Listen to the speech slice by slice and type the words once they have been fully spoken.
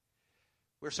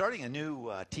We're starting a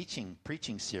new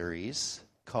preaching series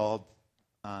called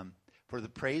For the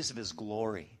Praise of His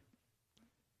Glory.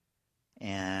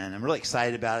 And I'm really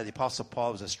excited about it. The Apostle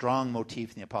Paul was a strong motif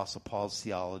in the Apostle Paul's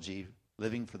theology,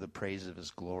 living for the praise of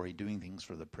his glory, doing things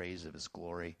for the praise of his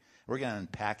glory. We're going to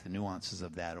unpack the nuances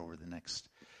of that over the next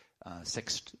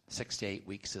 6 to 8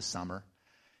 weeks this summer.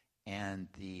 And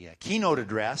the keynote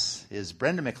address is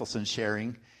Brenda Mickelson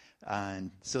sharing. And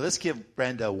so let's give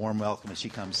Brenda a warm welcome as she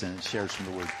comes in and shares from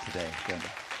the Word today. Brenda.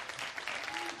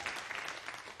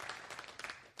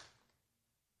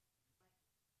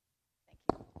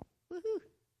 Thank you.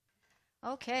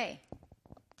 Woohoo. Okay.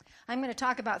 I'm going to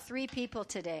talk about 3 people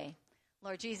today.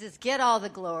 Lord Jesus, get all the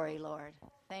glory, Lord.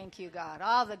 Thank you, God.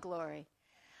 All the glory.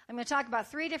 I'm going to talk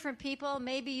about 3 different people.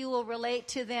 Maybe you will relate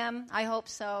to them. I hope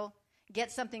so.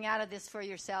 Get something out of this for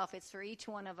yourself. It's for each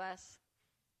one of us.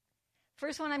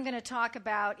 First one I'm going to talk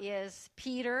about is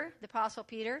Peter, the Apostle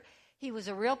Peter. He was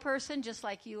a real person just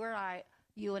like you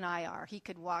and I are. He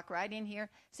could walk right in here,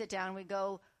 sit down, and we'd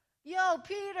go, "Yo,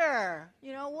 Peter,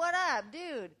 what up,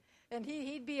 dude?" And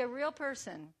he'd be a real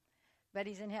person, but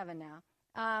he's in heaven now.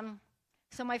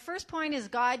 So my first point is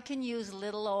God can use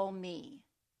little old me.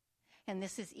 And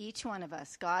this is each one of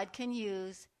us. God can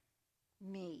use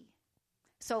me.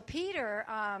 So Peter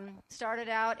started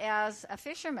out as a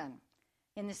fisherman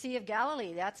in the Sea of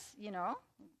Galilee. That's, a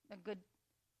good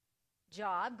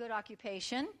job, good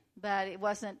occupation, but it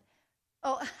wasn't.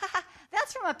 Oh,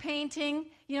 that's from a painting.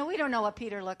 We don't know what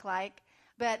Peter looked like,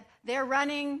 but they're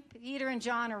running. Peter and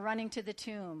John are running to the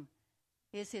tomb.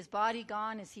 Is his body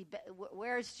gone?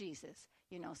 Where's Jesus?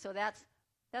 So that's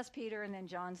Peter, and then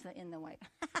John's in the white.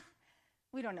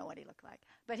 We don't know what he looked like,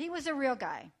 but he was a real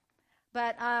guy.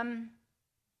 But I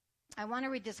want to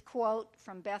read this quote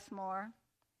from Beth Moore.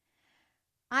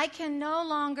 I can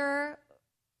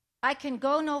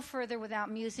go no further without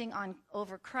musing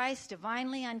over Christ's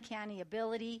divinely uncanny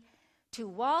ability to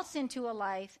waltz into a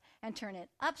life and turn it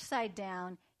upside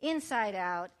down, inside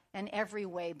out, and every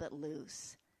way but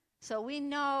loose. So we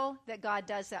know that God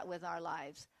does that with our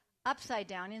lives. Upside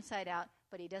down, inside out,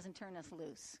 but he doesn't turn us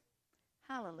loose.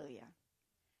 Hallelujah.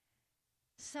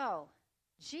 So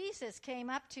Jesus came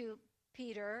up to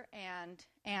Peter and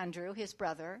Andrew, his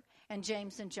brother, and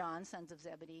James and John, sons of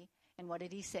Zebedee. And what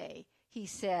did he say? He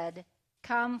said,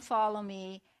 "Come, follow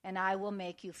me, and I will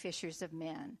make you fishers of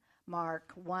men."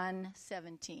 Mark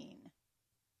 1:17.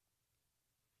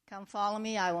 Come, follow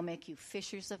me, I will make you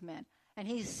fishers of men. And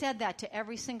he said that to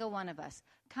every single one of us.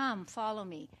 Come, follow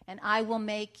me, and I will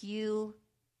make you,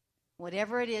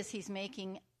 whatever it is he's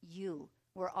making you.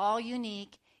 We're all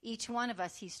unique. Each one of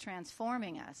us, he's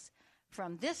transforming us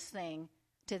from this thing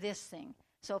to this thing.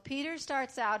 So Peter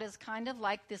starts out as kind of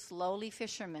like this lowly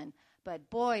fisherman,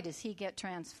 but boy, does he get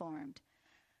transformed.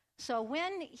 So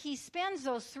when he spends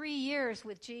those 3 years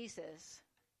with Jesus,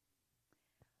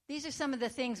 these are some of the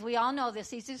things, we all know this,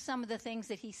 these are some of the things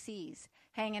that he sees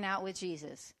hanging out with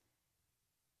Jesus.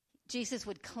 Jesus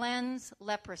would cleanse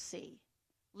leprosy.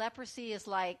 Leprosy is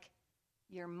like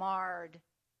you're marred,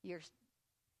 you're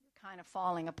kind of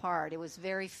falling apart. It was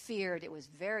very feared.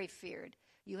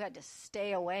 You had to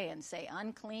stay away and say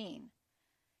unclean.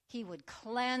 He would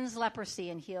cleanse leprosy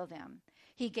and heal them.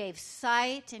 He gave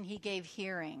sight and he gave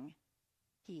hearing.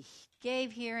 He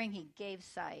gave hearing, he gave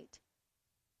sight.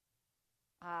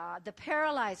 The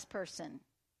paralyzed person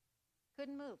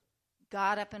couldn't move.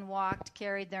 Got up and walked,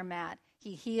 carried their mat.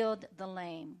 He healed the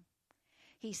lame.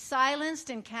 He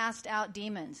silenced and cast out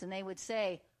demons. And they would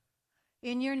say,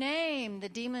 "In your name, the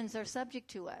demons are subject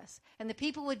to us." And the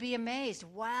people would be amazed.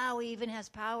 Wow, he even has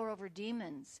power over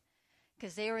demons.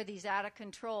 Because they were these out of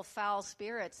control, foul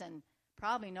spirits, and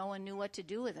probably no one knew what to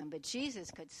do with them. But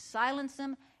Jesus could silence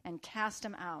them and cast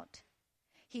them out.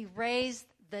 He raised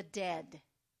the dead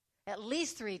at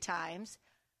least 3 times.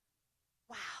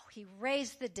 Wow, he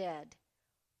raised the dead.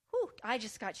 Whew, I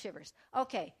just got shivers.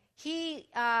 Okay, he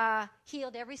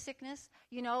healed every sickness.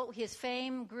 His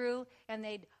fame grew,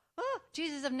 and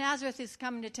Jesus of Nazareth is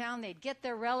coming to town. They'd get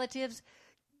their relatives,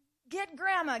 get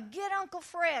Grandma, get Uncle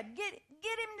Fred, get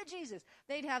him to Jesus.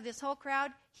 They'd have this whole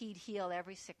crowd. He'd heal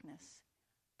every sickness.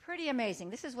 Pretty amazing.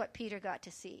 This is what Peter got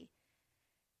to see.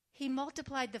 He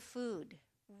multiplied the food,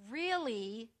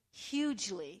 really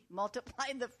hugely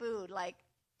multiplied the food, like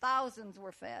thousands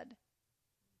were fed.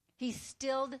 He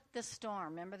stilled the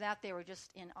storm. Remember that? They were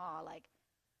just in awe, like,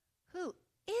 who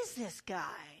is this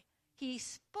guy? He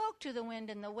spoke to the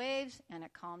wind and the waves, and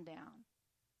it calmed down.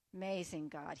 Amazing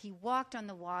God. He walked on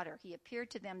the water. He appeared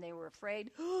to them. They were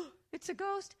afraid. It's a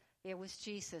ghost. It was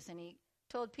Jesus. And he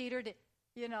told Peter to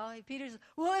Peter's,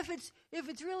 well, if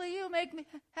it's really you,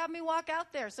 have me walk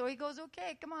out there. So he goes,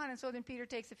 okay, come on. And so then Peter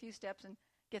takes a few steps and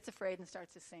gets afraid and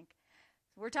starts to sink.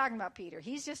 We're talking about Peter.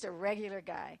 He's just a regular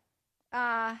guy.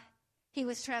 He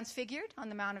was transfigured on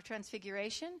the Mount of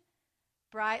Transfiguration,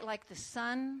 bright like the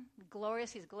sun,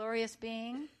 glorious. He's a glorious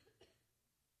being.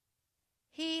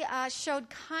 He showed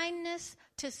kindness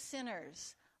to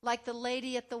sinners, like the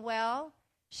lady at the well.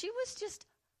 She was just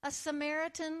a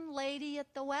Samaritan lady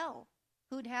at the well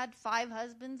who'd had 5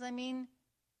 husbands.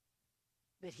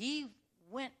 But he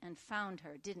went and found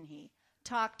her, didn't he?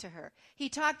 Talked to her. He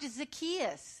talked to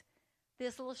Zacchaeus.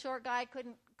 This little short guy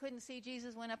couldn't see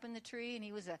Jesus, went up in the tree, and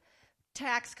he was a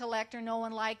tax collector. No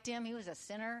one liked him. He was a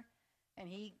sinner, and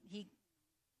he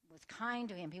was kind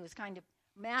to him. He was kind to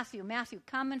Matthew,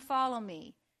 come and follow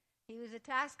me. He was a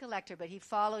tax collector, but he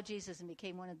followed Jesus and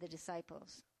became one of the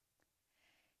disciples.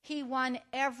 He won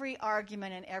every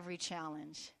argument and every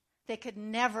challenge. They could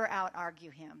never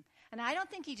out-argue him. And I don't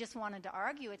think he just wanted to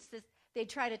argue. It's this, they'd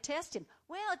try to test him.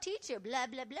 Well, teacher, blah,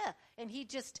 blah, blah. And he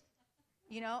just,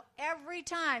 every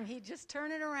time he'd just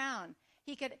turn it around.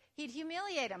 He'd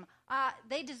humiliate them.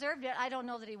 They deserved it. I don't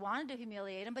know that he wanted to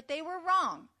humiliate them, but they were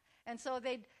wrong. And so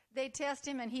they'd test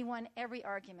him, and he won every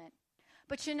argument.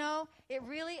 But it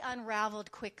really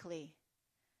unraveled quickly.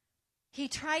 He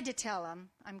tried to tell them,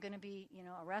 I'm going to be,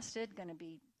 arrested, going to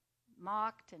be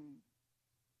mocked and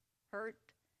hurt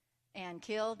and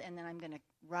killed, and then I'm going to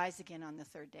rise again on the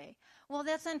 3rd day. Well,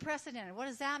 that's unprecedented. What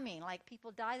does that mean? Like,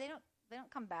 people die, they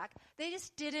don't come back. They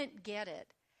just didn't get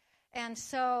it. And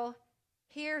so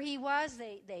here he was.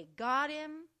 They got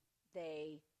him.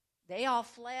 They all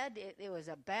fled. It was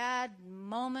a bad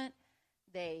moment.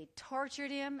 They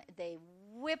tortured him. They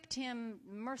whipped him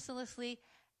mercilessly,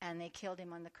 and they killed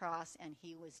him on the cross, and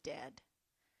he was dead.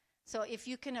 So if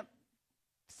you can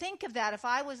think of that, if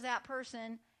I was that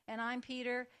person, and I'm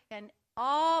Peter, and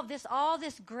all this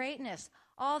greatness,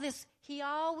 all this, he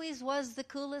always was the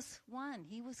coolest one.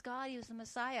 He was God. He was the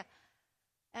Messiah,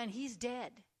 and he's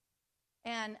dead.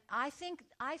 And I think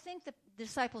the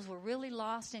disciples were really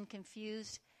lost and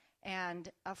confused and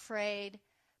afraid.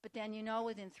 But then,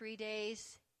 within 3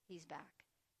 days, he's back,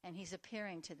 and he's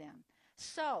appearing to them.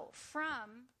 So, I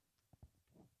don't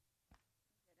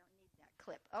need that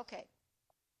clip. Okay.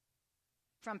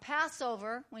 From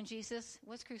Passover, when Jesus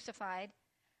was crucified,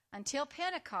 until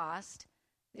Pentecost,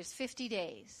 there's 50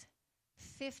 days.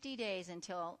 50 days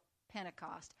until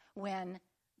Pentecost, when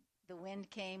the wind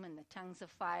came and the tongues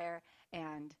of fire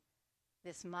and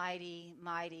this mighty,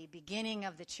 mighty beginning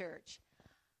of the church.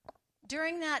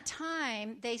 During that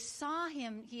time, they saw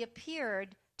him. He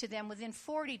appeared to them within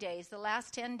 40 days. The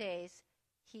last 10 days,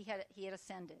 he had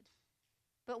ascended.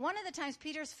 But one of the times,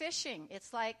 Peter's fishing.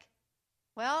 It's like,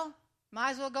 well,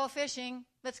 might as well go fishing.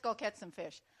 Let's go catch some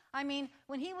fish.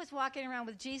 When he was walking around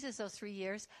with Jesus those 3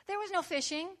 years, there was no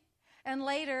fishing. And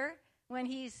later, when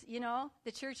he's,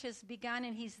 the church has begun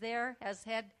and he's there as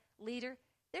head leader,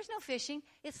 there's no fishing.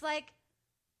 It's like,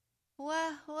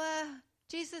 well,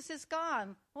 Jesus is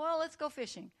gone. Well, let's go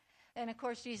fishing. And, of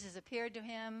course, Jesus appeared to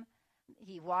him.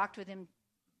 He walked with him.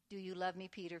 Do you love me,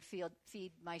 Peter?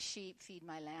 Feed my sheep, feed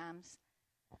my lambs.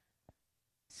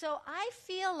 So I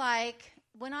feel like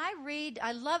when I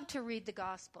love to read the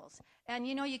Gospels. And,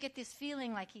 you get this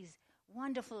feeling like he's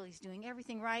wonderful, he's doing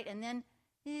everything right. And then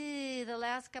the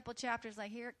last couple chapters,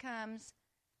 like, here it comes.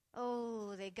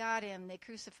 Oh, they got him, they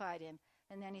crucified him,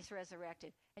 and then he's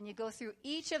resurrected. And you go through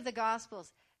each of the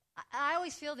Gospels. I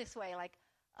always feel this way, like,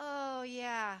 oh,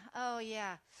 yeah,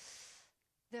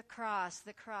 the cross,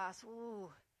 ooh.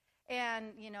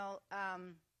 And,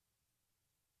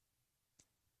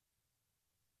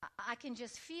 I can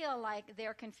just feel like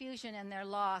their confusion and their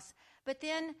loss. But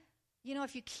then,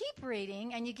 if you keep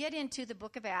reading and you get into the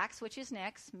book of Acts, which is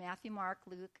next, Matthew, Mark,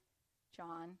 Luke,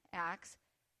 John, Acts,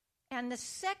 and the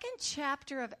 2nd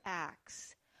chapter of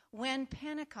Acts, when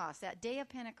Pentecost, that day of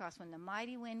Pentecost, when the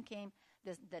mighty wind came,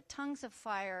 the tongues of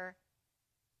fire,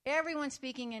 everyone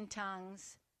speaking in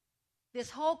tongues,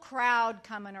 this whole crowd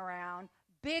coming around,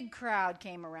 big crowd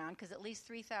came around, because at least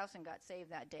 3,000 got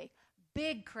saved that day.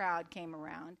 Big crowd came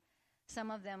around,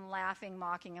 some of them laughing,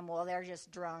 mocking him. Well, they're just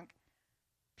drunk.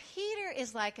 Peter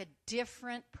is like a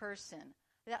different person.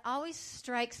 That always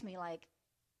strikes me like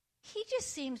he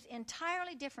just seems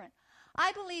entirely different.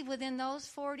 I believe within those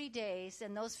 40 days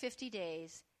and those 50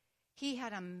 days, he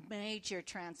had a major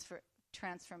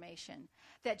transformation.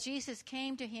 That Jesus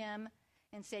came to him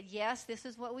and said, yes, this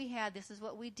is what we had, this is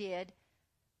what we did.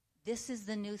 This is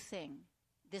the new thing.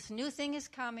 This new thing is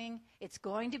coming. It's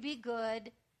going to be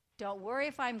good. Don't worry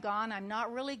if I'm gone. I'm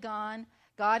not really gone.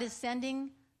 God is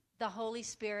sending the Holy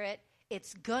Spirit.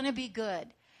 It's going to be good.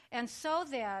 And so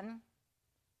then,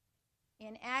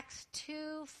 in Acts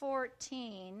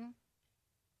 2:14,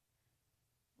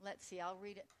 let's see, I'll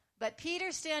read it. But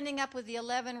Peter, standing up with the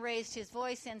 11, raised his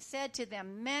voice and said to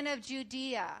them, Men of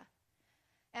Judea,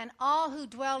 and all who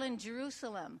dwell in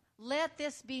Jerusalem, let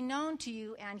this be known to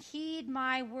you, and heed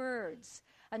my words.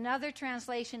 Another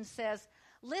translation says,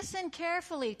 listen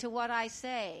carefully to what I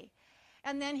say.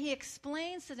 And then he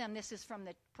explains to them, this is from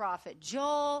the prophet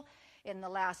Joel, in the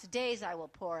last days I will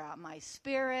pour out my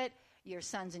spirit, your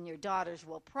sons and your daughters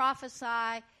will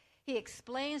prophesy. He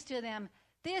explains to them,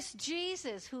 this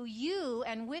Jesus who you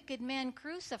and wicked men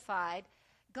crucified,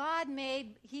 God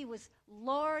made, he was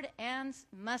Lord and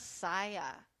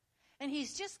Messiah. And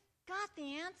he's just got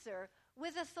the answer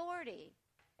with authority.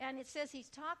 And it says he's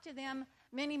talked to them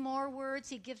many more words.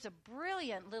 He gives a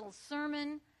brilliant little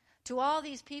sermon to all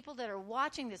these people that are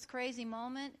watching this crazy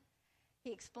moment.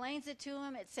 He explains it to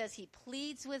them. It says he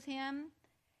pleads with him.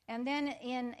 And then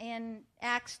in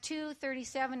Acts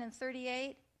 2:37 and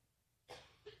 38,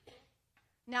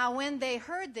 now when they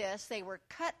heard this, they were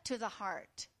cut to the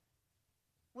heart,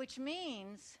 which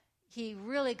means he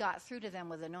really got through to them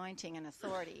with anointing and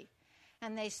authority.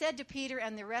 And they said to Peter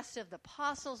and the rest of the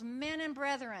apostles, men and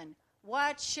brethren,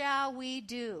 what shall we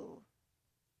do?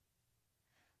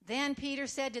 Then Peter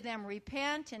said to them,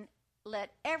 repent and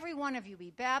let every one of you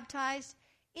be baptized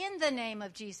in the name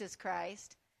of Jesus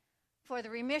Christ for the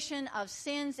remission of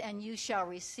sins, and you shall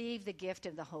receive the gift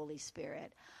of the Holy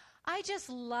Spirit. I just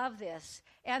love this.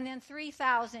 And then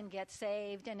 3,000 get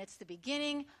saved, and it's the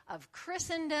beginning of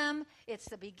Christendom. It's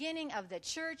the beginning of the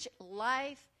church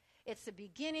life. It's the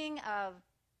beginning of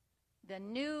the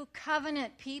new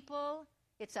covenant people.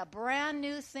 It's a brand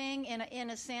new thing. In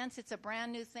a sense, it's a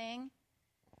brand new thing.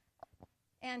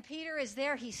 And Peter is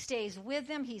there. He stays with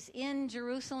them. He's in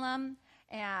Jerusalem.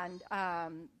 And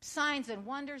signs and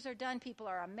wonders are done. People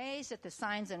are amazed at the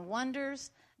signs and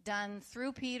wonders done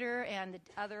through Peter and the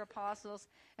other apostles.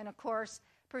 And, of course,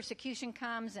 persecution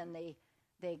comes, and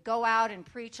they go out and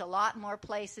preach a lot more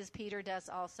places. Peter does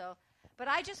also. But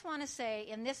I just want to say,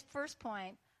 in this first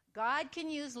point, God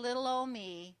can use little old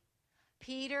me.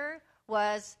 Peter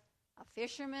was a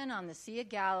fisherman on the Sea of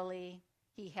Galilee.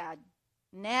 He had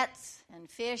nets and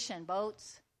fish and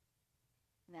boats,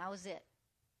 and that was it.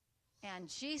 And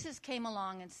Jesus came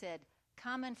along and said,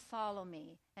 come and follow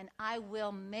me, and I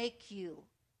will make you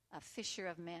a fisher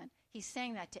of men. He's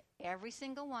saying that to every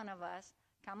single one of us.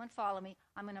 Come and follow me.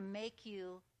 I'm going to make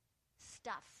you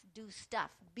stuff, do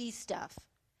stuff, be stuff.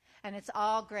 And it's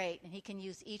all great, and he can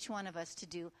use each one of us to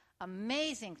do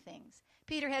amazing things.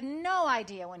 Peter had no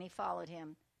idea when he followed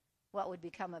him what would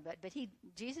become of it. But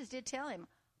Jesus did tell him,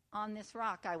 on this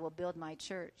rock I will build my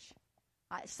church.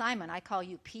 Simon, I call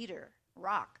you Peter,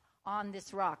 rock. On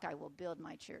this rock I will build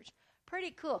my church.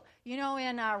 Pretty cool. You know,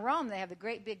 in Rome, they have the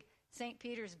great big St.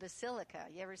 Peter's Basilica.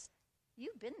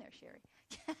 You've been there, Sherry.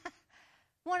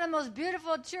 One of the most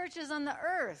beautiful churches on the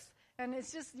earth. And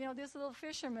it's just, this little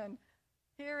fisherman.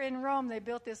 Here in Rome, they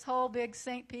built this whole big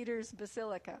St. Peter's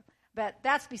Basilica. But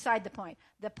that's beside the point.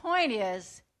 The point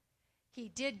is, he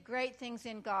did great things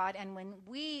in God, and when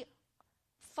we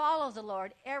follow the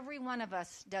Lord, every one of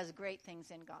us does great things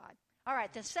in God. All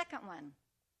right, the second one.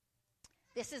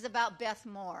 This is about Beth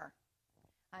Moore,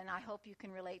 and I hope you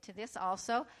can relate to this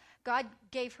also. God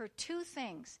gave her two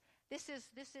things. This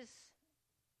is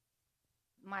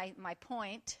my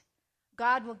point.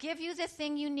 God will give you the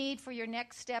thing you need for your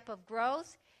next step of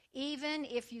growth, even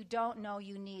if you don't know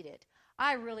you need it.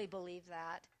 I really believe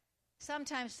that.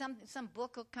 Sometimes some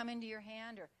book will come into your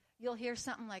hand, or you'll hear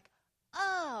something like,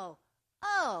 oh,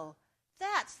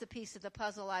 that's the piece of the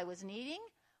puzzle I was needing.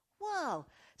 Whoa.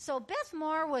 So Beth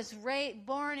Moore was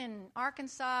born in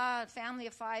Arkansas, a family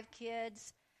of 5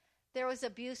 kids. There was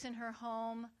abuse in her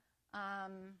home.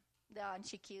 And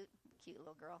she cute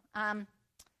little girl.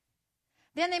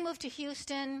 Then they moved to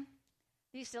Houston.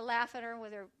 They used to laugh at her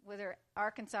with her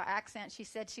Arkansas accent. She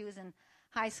said she was in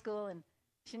high school, and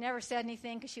she never said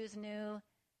anything because she was new.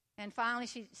 And finally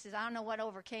she says, I don't know what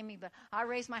overcame me, but I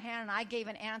raised my hand and I gave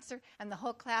an answer, and the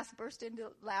whole class burst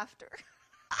into laughter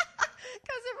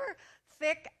because of her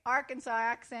thick Arkansas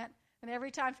accent. And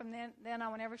every time from then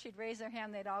on, whenever she'd raise their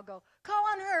hand, they'd all go, call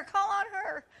on her, call on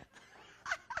her.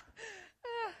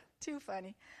 Too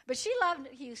funny. But she loved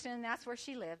Houston, and that's where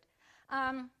she lived.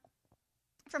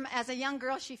 As a young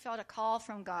girl, she felt a call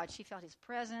from God. She felt his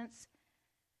presence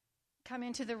come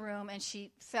into the room, and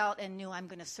she felt and knew, I'm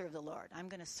going to serve the Lord. I'm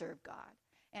going to serve God.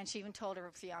 And she even told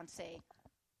her fiancé,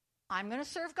 I'm going to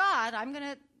serve God. I'm going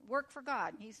to work for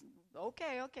God. And he's,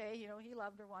 okay. He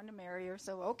loved her, wanted to marry her,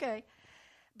 so okay.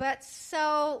 But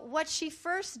so what she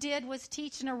first did was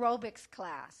teach an aerobics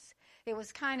class. It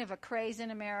was kind of a craze in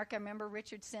America. Remember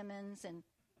Richard Simmons and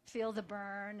Feel the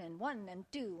Burn and 1 and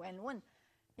 2 and 1.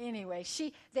 Anyway,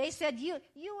 they said, you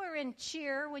were in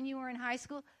cheer when you were in high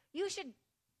school. You should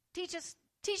teach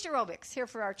aerobics here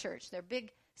for our church. They're a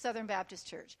big Southern Baptist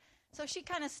church. So she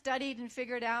kind of studied and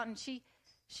figured out, and she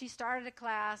started a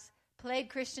class, played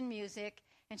Christian music,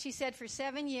 and she said for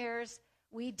 7 years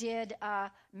we did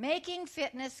Making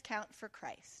Fitness Count for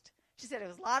Christ. She said it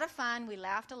was a lot of fun. We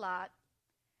laughed a lot.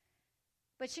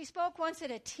 But she spoke once at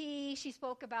a tea. She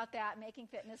spoke about that, making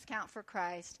fitness count for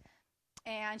Christ.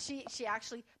 And she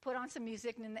actually put on some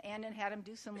music in the end and had them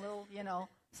do some little,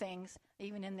 things,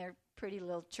 even in their pretty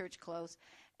little church clothes.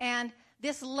 And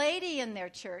this lady in their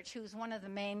church, who's one of the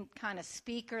main kind of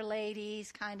speaker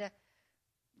ladies, kind of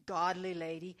godly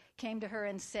lady, came to her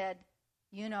and said,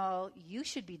 you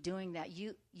should be doing that.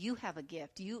 You have a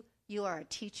gift. You are a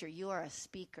teacher. You are a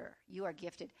speaker. You are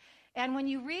gifted. And when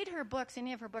you read her books,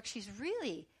 any of her books, she's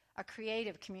really a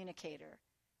creative communicator.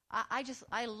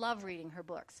 I love reading her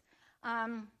books.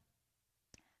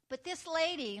 But this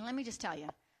lady, let me just tell you,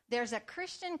 there's a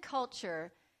Christian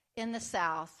culture in the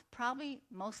South, probably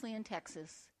mostly in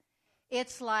Texas.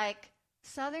 It's like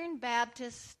Southern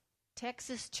Baptist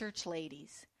Texas church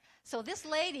ladies. So this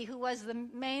lady, who was the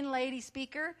main lady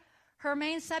speaker, her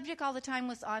main subject all the time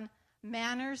was on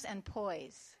manners and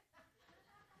poise.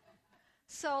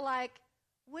 So,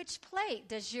 which plate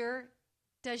does your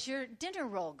dinner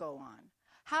roll go on?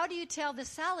 How do you tell the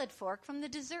salad fork from the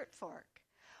dessert fork?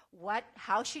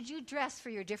 How should you dress for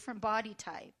your different body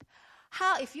type?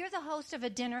 If you're the host of a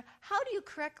dinner, how do you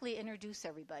correctly introduce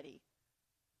everybody?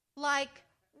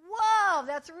 Whoa,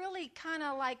 that's really kind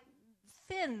of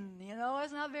thin,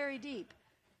 it's not very deep.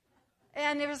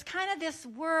 And there was kind of this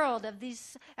world of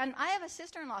these, and I have a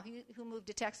sister-in-law who moved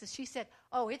to Texas. She said,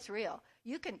 "Oh, it's real.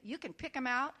 You can pick them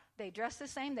out. They dress the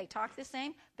same. They talk the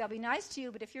same. They'll be nice to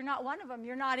you, but if you're not one of them,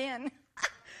 you're not in."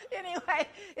 Anyway,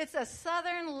 it's a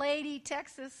Southern lady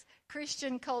Texas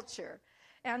Christian culture.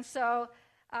 And so,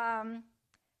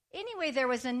 anyway, there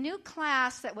was a new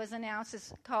class that was announced.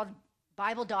 It's called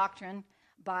Bible Doctrine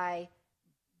by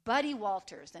Buddy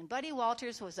Walters. And Buddy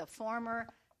Walters was a former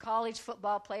college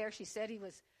football player. She said he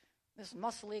was this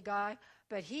muscly guy,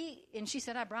 but she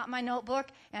said, I brought my notebook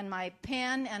and my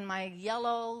pen and my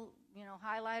yellow,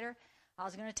 highlighter. I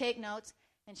was going to take notes.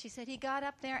 And she said he got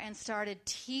up there and started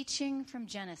teaching from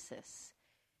Genesis.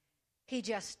 He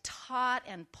just taught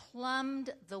and plumbed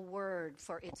the Word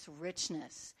for its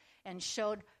richness and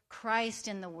showed Christ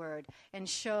in the Word and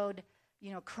showed,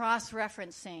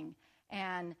 cross-referencing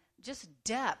and just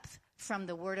depth from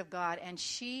the Word of God. And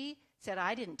she said,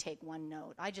 I didn't take one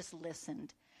note. I just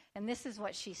listened. And this is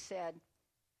what she said.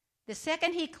 The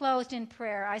second he closed in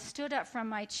prayer, I stood up from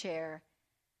my chair,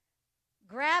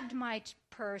 grabbed my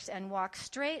purse, and walked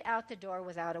straight out the door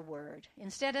without a word.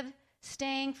 Instead of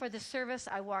staying for the service,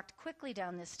 I walked quickly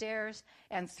down the stairs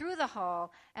and through the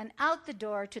hall and out the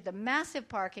door to the massive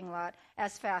parking lot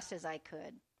as fast as I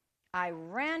could. I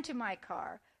ran to my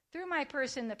car, threw my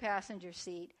purse in the passenger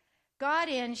seat, got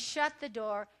in, shut the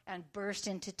door, and burst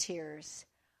into tears.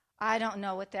 I don't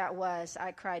know what that was,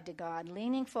 I cried to God,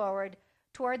 leaning forward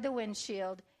toward the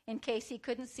windshield in case he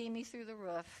couldn't see me through the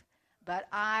roof. But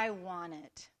I want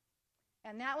it.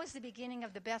 And that was the beginning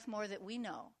of the Beth Moore that we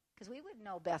know, because we would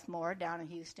know Beth Moore down in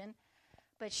Houston.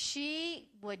 But she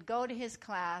would go to his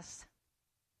class.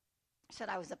 She said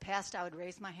I was a pest. I would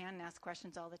raise my hand and ask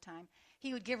questions all the time.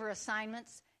 He would give her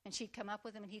assignments, and she'd come up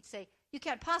with them, and he'd say, you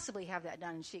can't possibly have that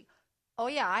done. And she, oh,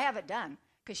 yeah, I have it done.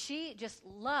 Because she just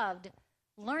loved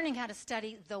learning how to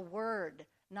study the Word,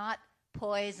 not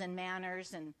poise and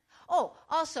manners. And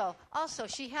also,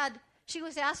 she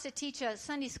was asked to teach a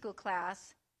Sunday school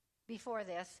class before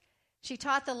this. She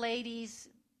taught the ladies,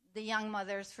 the young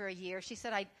mothers, for a year. She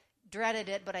said, I dreaded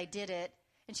it, but I did it.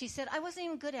 And she said, I wasn't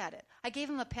even good at it. I gave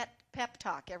them a pep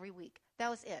talk every week. That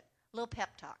was it, a little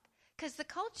pep talk. Because the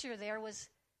culture there was,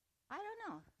 I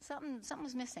don't know, something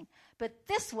was missing. But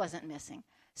this wasn't missing.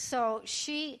 So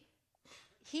he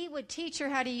would teach her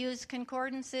how to use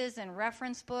concordances and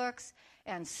reference books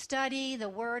and study the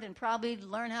Word and probably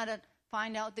learn how to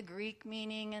find out the Greek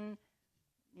meaning and,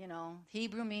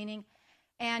 Hebrew meaning.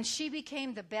 And she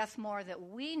became the Beth Moore that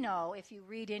we know if you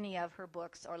read any of her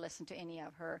books or listen to any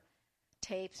of her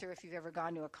tapes or if you've ever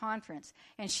gone to a conference.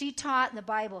 And she taught the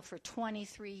Bible for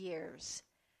 23 years.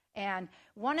 And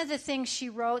one of the things she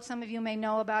wrote, some of you may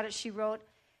know about it, she wrote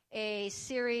a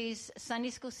Sunday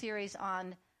school series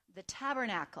on the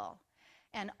tabernacle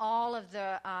and all of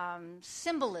the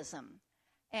symbolism.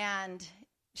 And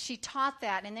she taught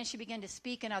that, and then she began to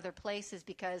speak in other places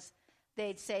because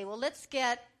they'd say, well, let's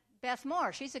get Beth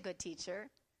Moore. She's a good teacher.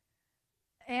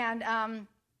 And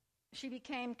she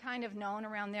became kind of known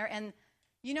around there. And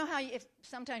you know how if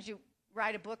sometimes you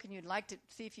write a book and you'd like to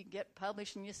see if you can get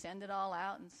published and you send it all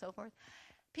out and so forth?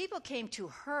 People came to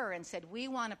her and said, we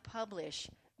want to publish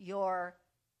your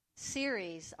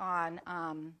series on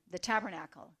the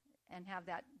tabernacle and have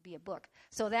that be a book.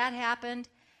 So that happened,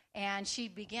 and she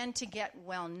began to get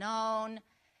well known.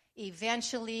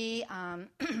 Eventually,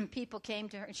 people came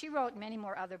to her, and she wrote many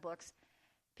more other books.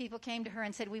 People came to her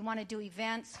and said, we want to do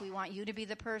events. We want you to be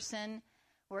the person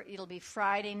where it'll be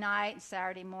Friday night and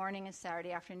Saturday morning and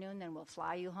Saturday afternoon. Then we'll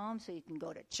fly you home so you can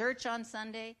go to church on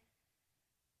Sunday.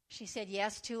 She said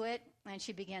yes to it, and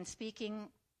she began speaking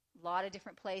a lot of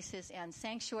different places, and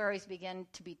sanctuaries began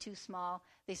to be too small.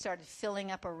 They started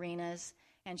filling up arenas,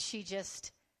 and she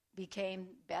just became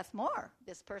Beth Moore,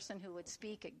 this person who would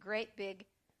speak at great big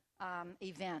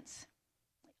events.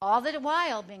 All the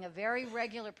while being a very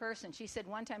regular person. She said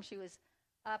one time she was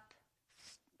up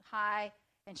high,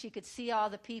 and she could see all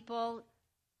the people,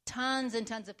 tons and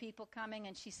tons of people coming,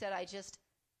 and she said, I just,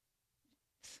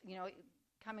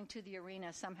 coming to the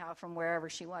arena somehow from wherever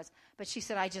she was. But she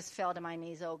said, I just fell to my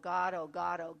knees. Oh, God, oh,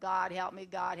 God, oh, God, help me,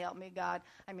 God, help me, God.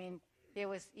 I mean, it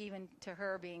was, even to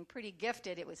her being pretty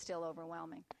gifted, it was still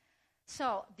overwhelming.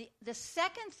 So the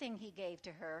second thing he gave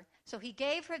to her, so he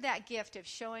gave her that gift of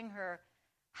showing her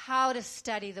how to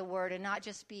study the Word and not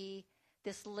just be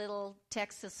this little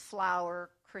Texas flower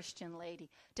Christian lady,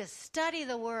 to study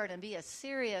the Word and be a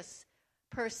serious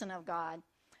person of God.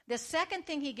 The second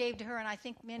thing he gave to her, and I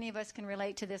think many of us can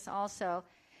relate to this also,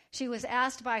 she was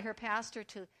asked by her pastor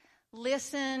to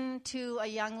listen to a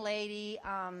young lady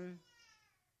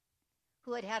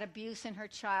who had had abuse in her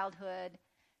childhood.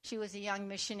 She was a young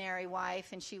missionary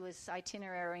wife, and she was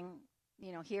itinerating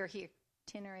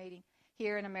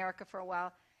here in America for a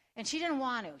while. And she didn't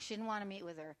want to. She didn't want to meet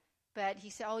with her. But he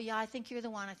said, oh, yeah, I think you're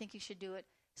the one. I think you should do it.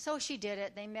 So she did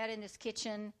it. They met in this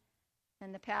kitchen,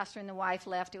 and the pastor and the wife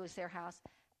left. It was their house.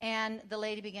 And the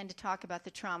lady began to talk about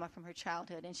the trauma from her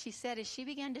childhood. And she said, as she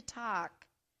began to talk,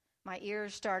 my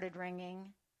ears started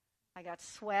ringing. I got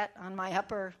sweat on my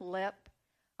upper lip.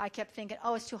 I kept thinking,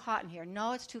 oh, it's too hot in here.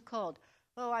 No, it's too cold.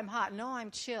 Oh, I'm hot. No, I'm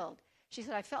chilled. She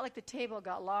said, I felt like the table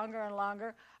got longer and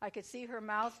longer. I could see her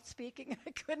mouth speaking.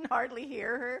 I couldn't hardly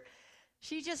hear her.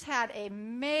 She just had a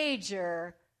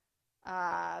major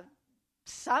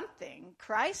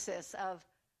crisis of,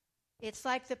 it's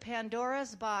like the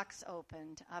Pandora's box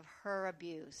opened of her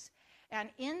abuse. And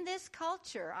in this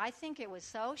culture, I think it was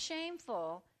so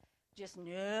shameful. Just,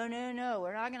 no,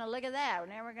 we're not going to look at that.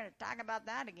 We're never going to talk about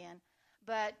that again.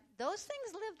 But those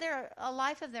things live a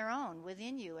life of their own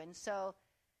within you. And so,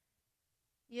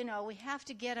 we have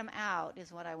to get them out,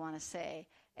 is what I want to say.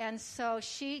 And so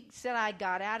she said, I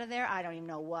got out of there. I don't even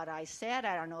know what I said.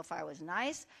 I don't know if I was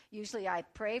nice. Usually I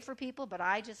pray for people, but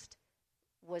I just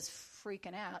was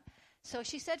freaking out. So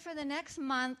she said for the next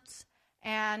months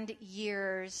and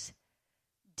years,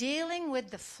 dealing with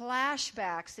the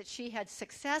flashbacks that she had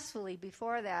successfully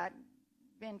before that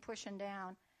been pushing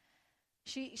down,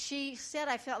 she said,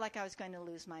 I felt like I was going to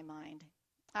lose my mind.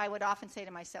 I would often say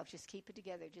to myself, just keep it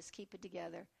together, just keep it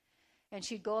together. And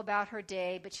she'd go about her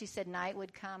day, but she said night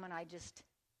would come and I'd just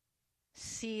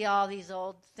see all these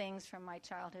old things from my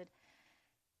childhood.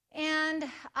 And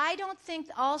I don't think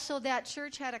also that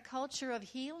church had a culture of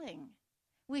healing.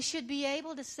 We should be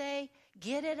able to say,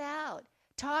 get it out,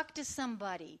 talk to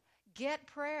somebody, get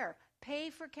prayer, pay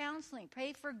for counseling,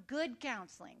 pay for good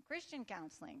counseling, Christian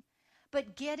counseling,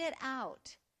 but get it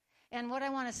out. And what I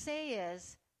want to say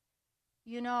is,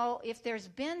 if there's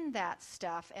been that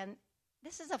stuff, and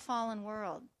this is a fallen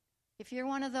world. If you're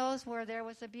one of those where there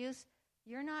was abuse,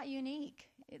 you're not unique.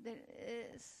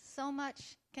 So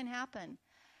much can happen.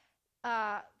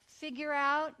 Figure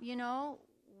out,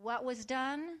 what was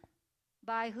done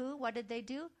by who. What did they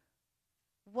do?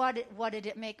 What did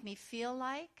it make me feel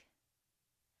like?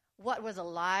 What were the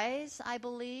lies I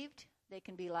believed? They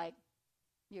can be like,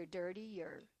 you're dirty,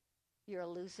 you're a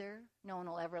loser, no one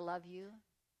will ever love you.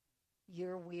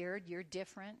 You're weird, you're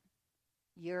different,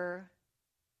 you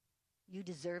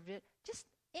deserved it. Just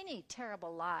any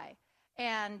terrible lie.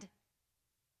 And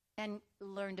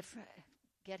learn to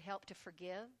get help to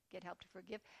forgive,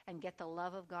 and get the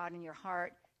love of God in your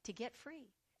heart to get free.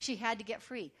 She had to get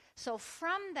free. So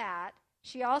from that,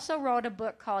 she also wrote a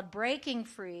book called Breaking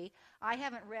Free. I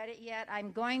haven't read it yet.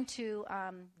 I'm going to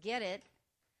get it.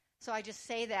 So I just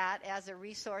say that as a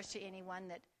resource to anyone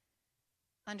that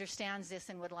understands this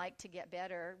and would like to get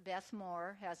better. Beth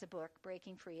Moore has a book,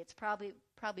 Breaking Free. It's probably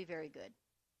very good.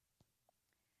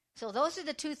 So those are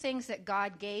the two things that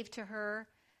God gave to her.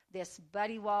 This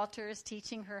Buddy Walters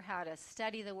teaching her how to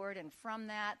study the Word, and from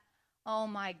that, oh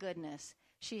my goodness,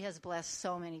 she has blessed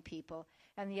so many people.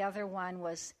 And the other one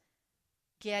was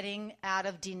getting out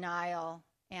of denial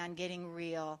and getting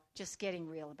real, just getting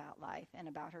real about life and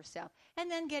about herself,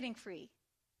 and then getting free.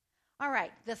 All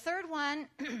right, the third one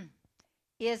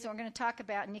is we're going to talk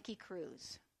about Nikki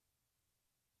Cruz.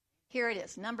 Here it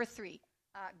is, number 3.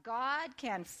 God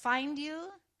can find you,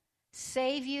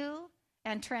 save you,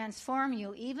 and transform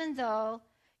you, even though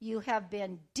you have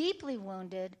been deeply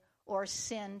wounded or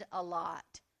sinned a lot.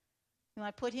 You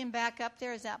want to put him back up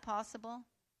there? Is that possible?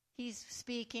 He's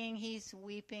speaking. He's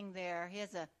weeping there. He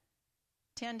has a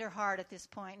tender heart at this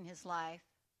point in his life.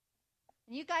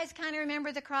 And you guys kind of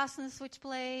remember The Cross and the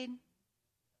Switchblade?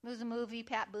 It was a movie.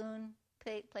 Pat Boone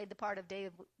played the part of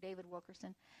David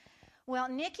Wilkerson. Well,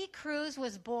 Nikki Cruz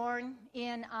was born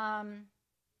in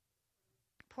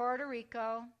Puerto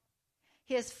Rico.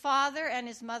 His father and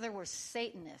his mother were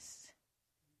Satanists.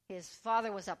 His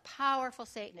father was a powerful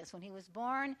Satanist. When he was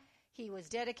born, he was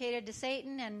dedicated to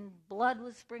Satan, and blood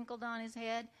was sprinkled on his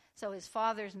head. So his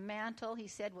father's mantle, he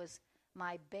said, was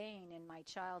my bane in my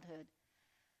childhood.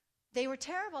 They were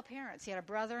terrible parents. He had a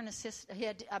brother and a sister. He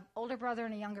had an older brother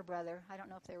and a younger brother. I don't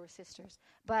know if they were sisters.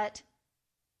 But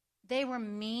they were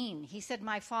mean. He said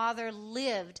my father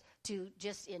lived to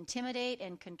just intimidate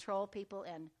and control people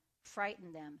and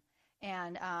frighten them.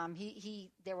 And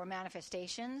there were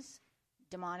manifestations,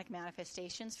 demonic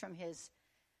manifestations from his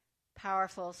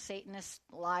powerful Satanist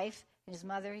life. And his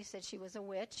mother, he said she was a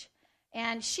witch.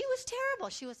 And she was terrible.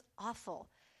 She was awful.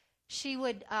 She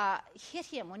would hit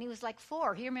him when he was like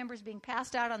 4. He remembers being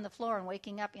passed out on the floor and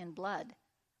waking up in blood.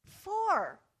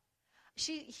 4.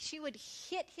 She would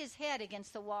hit his head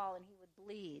against the wall and he would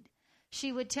bleed.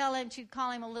 She would tell him, she'd call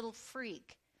him a little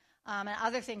freak, and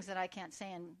other things that I can't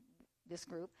say in this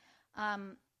group.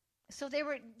 So they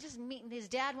were just meeting. His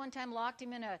dad one time locked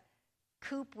him in a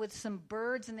coop with some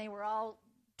birds, and they were all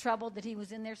troubled that he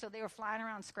was in there, so they were flying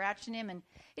around scratching him, and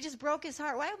it just broke his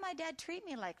heart. Why would my dad treat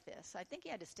me like this? I think he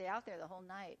had to stay out there the whole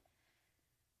night.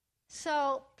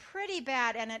 So pretty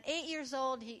bad. And at 8 years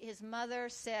old, his mother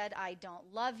said, I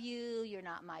don't love you. You're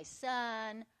not my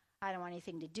son. I don't want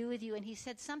anything to do with you. And he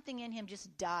said something in him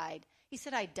just died. He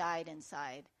said, I died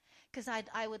inside. Because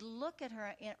I would look at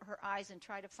her in her eyes and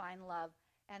try to find love,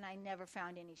 and I never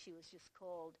found any. She was just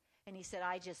cold. And he said,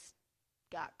 I just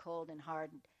got cold and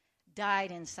hard,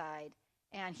 died inside.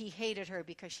 And he hated her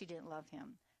because she didn't love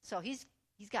him. So he's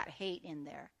got hate in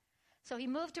there. So he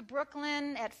moved to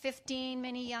Brooklyn at 15.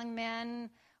 Many young men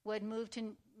would move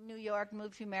to New York,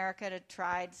 move to America to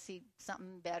try to see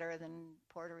something better than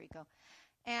Puerto Rico.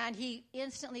 And he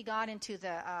instantly got into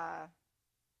the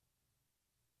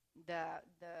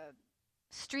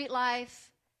street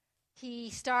life. He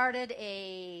started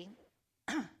a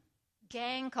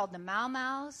gang called the Mau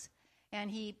Maus,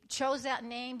 and he chose that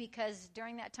name because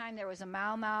during that time there was a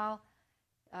Mau Mau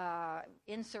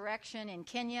insurrection in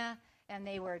Kenya, and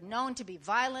they were known to be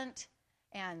violent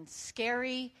and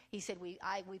scary. He said, we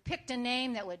picked a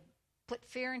name that would put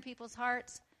fear in people's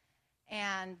hearts,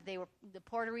 and they were the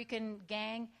Puerto Rican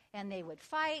gang, and they would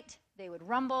fight, they would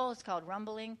rumble, it's called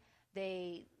rumbling,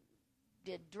 they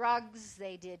did drugs,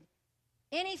 they did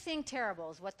anything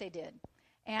terrible is what they did.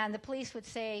 And the police would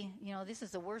say, this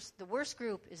is the worst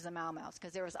group is the Mau Maus,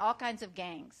 because there was all kinds of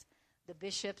gangs, the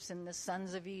bishops and the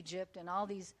sons of Egypt and all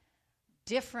these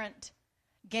different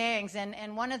gangs.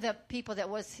 And one of the people that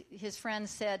was his friend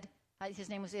said, his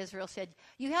name was Israel, said,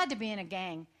 you had to be in a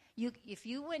gang. If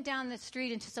you went down the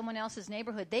street into someone else's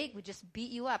neighborhood, they would just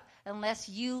beat you up unless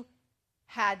you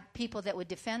had people that would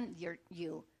defend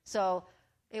you. So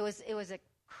it was a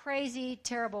crazy,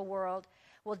 terrible world.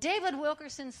 Well, David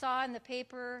Wilkerson saw in the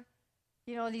paper,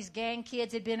 these gang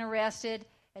kids had been arrested,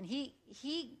 and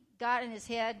he got in his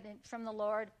head from the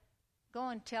Lord, go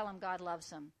and tell them God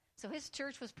loves them. So his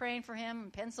church was praying for him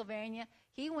in Pennsylvania.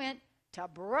 He went to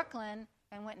Brooklyn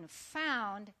and went and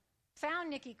found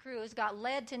Nikki Cruz, got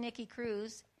led to Nikki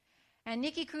Cruz, and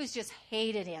Nikki Cruz just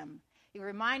hated him. It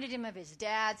reminded him of his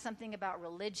dad, something about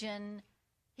religion.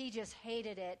 He just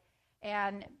hated it.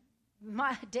 And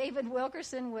David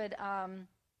Wilkerson would,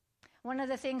 one of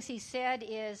the things he said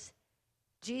is,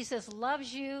 Jesus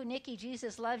loves you, Nikki,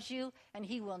 Jesus loves you, and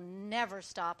he will never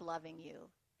stop loving you.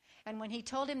 And when he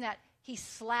told him that, he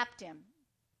slapped him.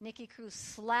 Nikki Cruz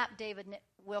slapped David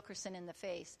Wilkerson in the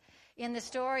face. In the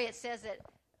story, it says that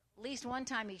at least one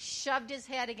time he shoved his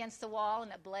head against the wall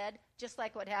and it bled, just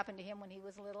like what happened to him when he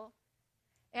was little.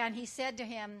 And he said to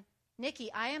him,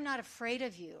 Nikki, I am not afraid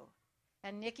of you.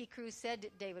 And Nikki Cruz said to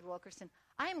David Wilkerson,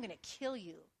 I am going to kill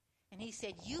you. And he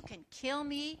said, you can kill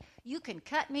me, you can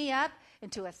cut me up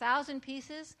into 1,000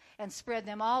 pieces and spread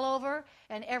them all over,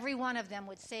 and every one of them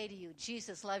would say to you,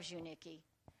 Jesus loves you, Nikki.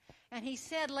 And he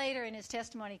said later in his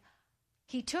testimony,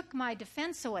 he took my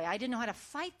defense away. I didn't know how to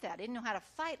fight that. I didn't know how to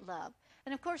fight love.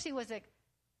 And of course, he was a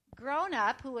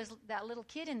grown-up who was that little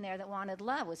kid in there that wanted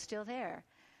love, was still there.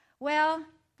 Well,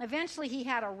 eventually he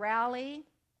had a rally,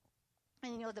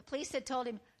 and the police had told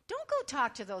him, don't go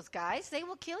talk to those guys, they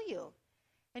will kill you.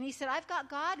 And he said, I've got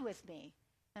God with me.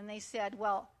 And they said,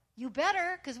 well, you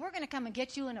better, because we're going to come and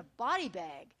get you in a body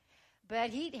bag. But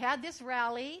he had this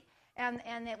rally, and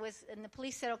the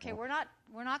police said, okay, we're not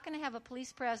going to have a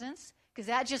police presence, because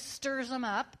that just stirs them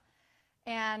up.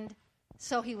 And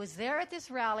so he was there at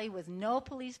this rally with no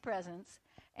police presence,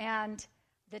 and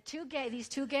these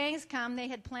two gangs come. They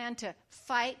had planned to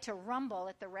fight, to rumble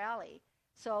at the rally.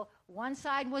 So one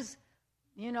side was,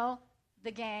 the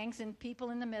gangs and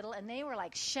people in the middle, and they were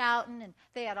like shouting, and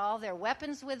they had all their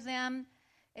weapons with them.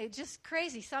 It was just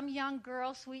crazy. Some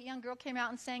sweet young girl came out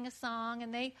and sang a song,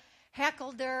 and they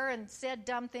heckled her and said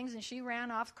dumb things, and she ran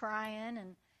off crying,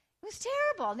 and it was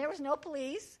terrible, and there was no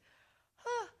police.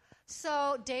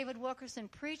 So David Wilkerson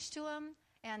preached to him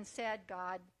and said,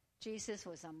 Jesus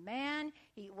was a man.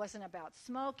 He wasn't about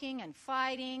smoking and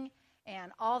fighting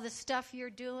and all the stuff you're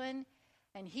doing.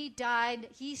 And he died,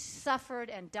 he suffered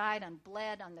and died and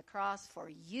bled on the cross for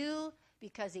you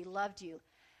because he loved you.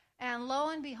 And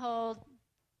lo and behold,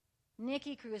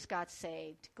 Nicky Cruz got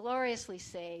saved, gloriously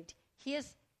saved.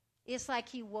 It's like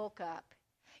he woke up.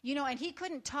 And he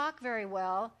couldn't talk very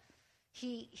well.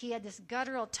 He had this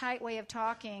guttural, tight way of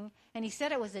talking, and he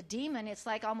said it was a demon. It's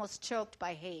like almost choked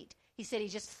by hate. He said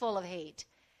he's just full of hate.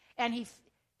 And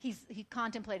he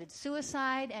contemplated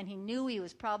suicide, and he knew he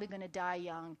was probably going to die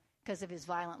young because of his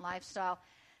violent lifestyle.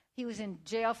 He was in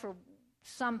jail for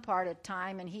some part of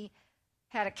time, and he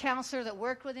had a counselor that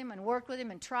worked with him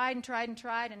and tried,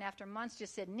 and after months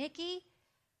just said, Nicky,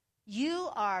 you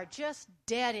are just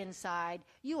dead inside.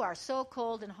 You are so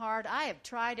cold and hard. I have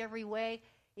tried every way.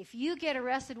 If you get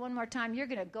arrested one more time, you're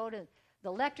going to go to the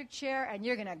electric chair and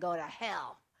you're going to go to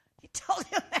hell. He told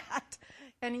him that.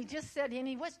 And he just said, and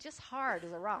he was just hard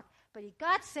as a rock. But he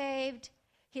got saved.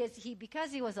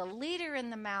 Because he was a leader in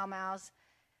the Mau Mau's,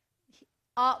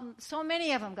 so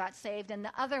many of them got saved, and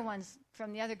the other ones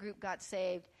from the other group got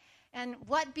saved. And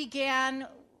what began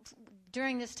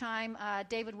during this time,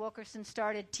 David Wilkerson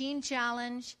started Teen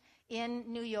Challenge in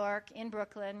New York, in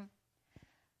Brooklyn.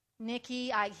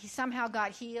 Nicky, he somehow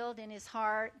got healed in his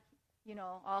heart,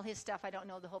 all his stuff. I don't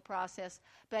know the whole process.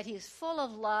 But he's full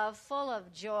of love, full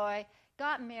of joy,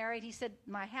 got married. He said,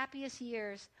 my happiest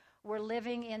years were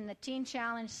living in the Teen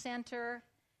Challenge Center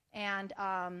and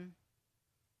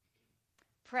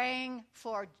praying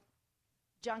for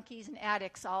junkies and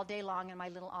addicts all day long in my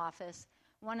little office.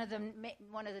 One of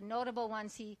the notable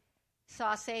ones he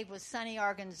saw saved was Sonny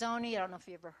Arganzoni. I don't know if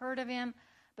you ever heard of him.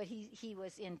 But he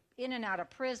was in and out of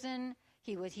prison.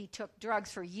 He took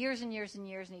drugs for years and years and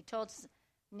years, and he told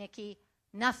Nicky,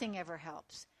 nothing ever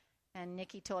helps. And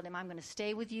Nicky told him, I'm going to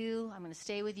stay with you,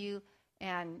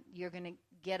 and you're going to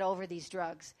get over these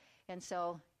drugs. And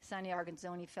so Sonny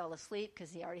Arganzoni fell asleep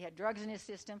because he already had drugs in his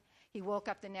system. He woke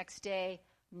up the next day,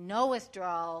 no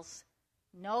withdrawals,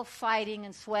 no fighting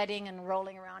and sweating and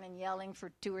rolling around and yelling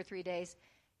for 2 or 3 days.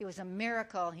 It was a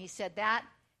miracle. He said that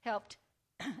helped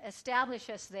establish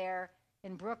us there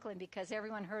in Brooklyn because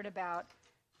everyone heard about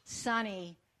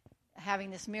Sonny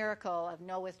having this miracle of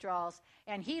no withdrawals.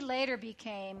 And he later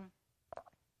became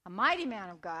a mighty man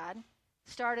of God,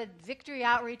 started Victory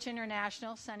Outreach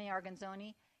International, Sonny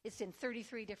Arganzoni. It's in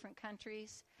 33 different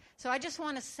countries. So I just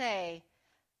want to say,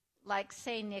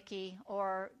 say Nicky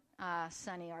or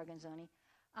Sonny Arganzoni,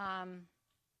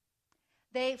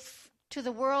 to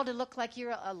the world it looked like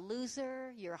you're a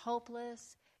loser, you're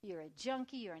hopeless, you're a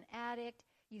junkie, you're an addict,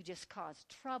 you just cause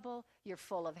trouble, you're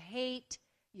full of hate,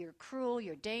 you're cruel,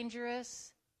 you're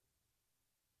dangerous.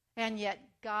 And yet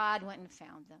God went and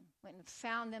found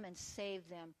them and saved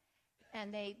them.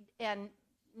 And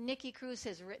Nicky Cruz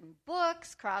has written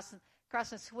books. Cross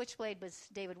the Switchblade was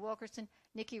David Wilkerson.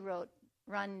 Nicky wrote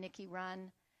Run, Nicky,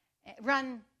 Run,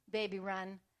 Run, Baby,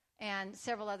 Run, and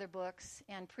several other books,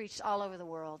 and preached all over the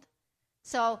world.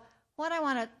 So what I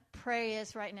want to pray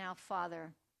is right now,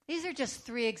 Father, these are just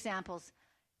 3 examples.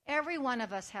 Every one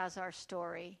of us has our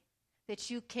story that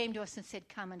you came to us and said,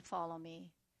 come and follow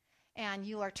me. And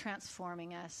you are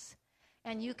transforming us.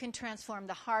 And you can transform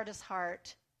the hardest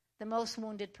heart, the most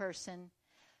wounded person.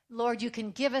 Lord, you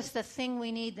can give us the thing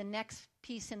we need, the next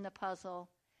piece in the puzzle.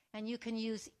 And you can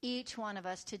use each one of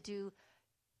us to do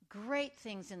great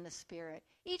things in the Spirit.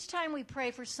 Each time we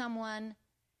pray for someone,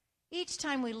 Each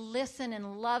time we listen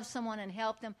and love someone and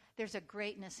help them, there's a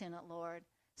greatness in it, Lord.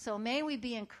 So may we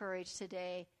be encouraged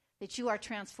today that you are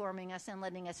transforming us and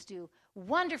letting us do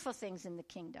wonderful things in the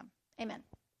kingdom. Amen.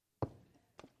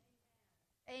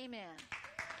 Amen.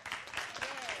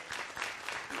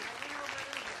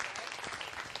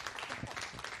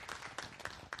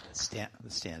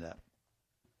 Let's stand up.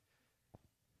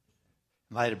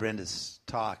 In light of Brenda's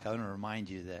talk, I want to remind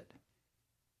you that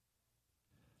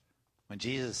when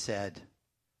Jesus said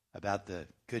about the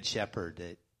good shepherd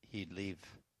that he'd leave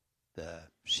the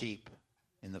sheep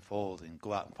in the fold and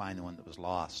go out and find the one that was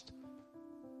lost,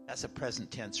 that's a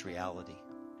present tense reality.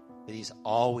 That he's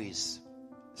always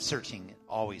searching,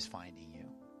 always finding you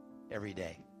every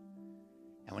day.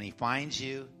 And when he finds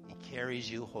you, he carries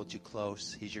you, holds you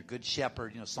close. He's your good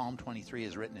shepherd. You know, Psalm 23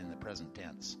 is written in the present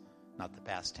tense, not the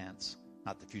past tense,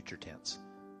 not the future tense,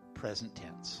 present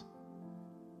tense.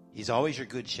 He's always your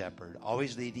good shepherd,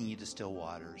 always leading you to still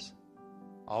waters,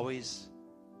 always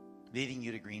leading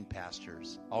you to green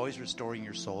pastures, always restoring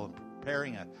your soul and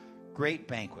preparing a great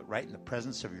banquet right in the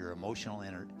presence of your emotional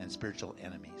and spiritual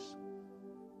enemies.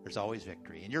 There's always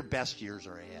victory, and your best years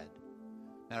are ahead.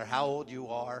 No matter how old you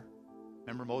are,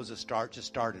 remember Moses just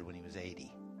started when he was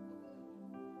 80.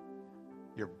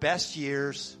 Your best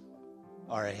years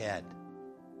are ahead,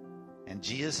 and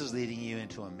Jesus is leading you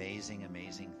into amazing,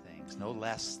 amazing things, no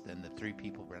less than the 3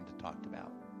 people Brenda talked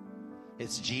about.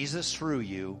 It's Jesus through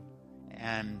you,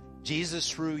 and Jesus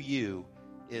through you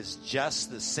is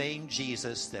just the same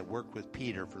Jesus that worked with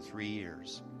Peter for 3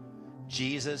 years.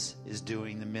 Jesus is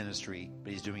doing the ministry,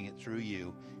 but he's doing it through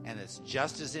you, and it's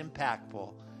just as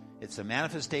impactful. It's a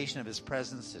manifestation of his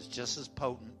presence. It's just as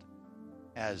potent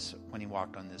as when he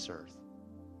walked on this earth.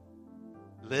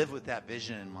 Live with that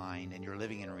vision in mind, and you're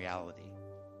living in reality.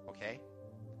 Okay?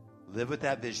 Live with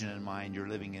that vision in mind. You're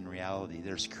living in reality.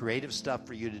 There's creative stuff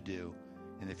for you to do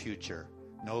in the future,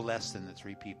 no less than the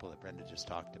 3 people that Brenda just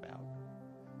talked about.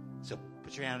 So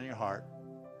put your hand on your heart.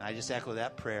 And I just echo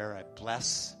that prayer. I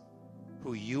bless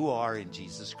who you are in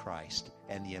Jesus Christ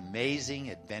and the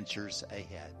amazing adventures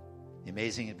ahead. The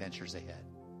amazing adventures ahead.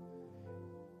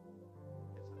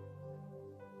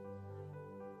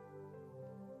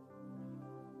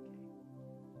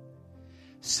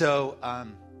 So,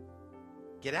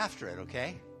 get after it,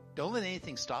 okay? Don't let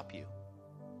anything stop you.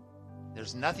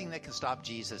 There's nothing that can stop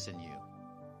Jesus in you.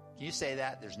 Can you say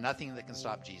that? There's nothing that can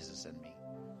stop Jesus in me.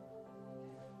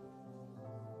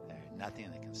 There's nothing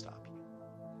that can stop you.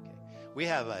 Okay. We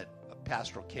have a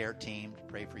pastoral care team to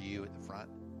pray for you at the front.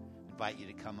 Invite you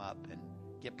to come up and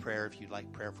get prayer if you'd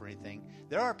like prayer for anything.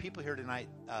 There are people here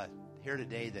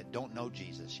today that don't know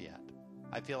Jesus yet.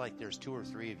 I feel like there's 2 or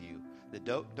 3 of you that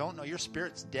don't know. Your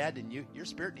spirit's dead, and your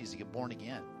spirit needs to get born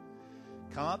again.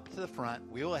 Come up to the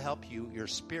front. We will help your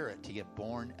spirit to get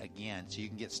born again so you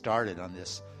can get started on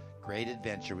this great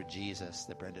adventure with Jesus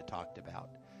that Brenda talked about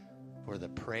for the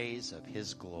praise of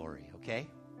his glory, okay?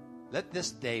 Let this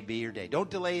day be your day. Don't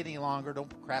delay any longer. Don't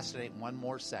procrastinate 1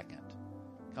 more second.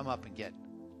 Come up and get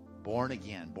born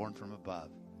again, born from above.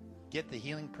 Get the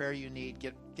healing prayer you need.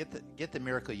 Get the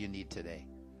miracle you need today.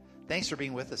 Thanks for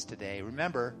being with us today.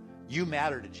 Remember, you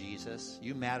matter to Jesus.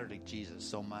 You matter to Jesus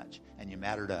so much, and you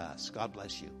matter to us. God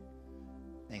bless you.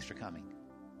 Thanks for coming.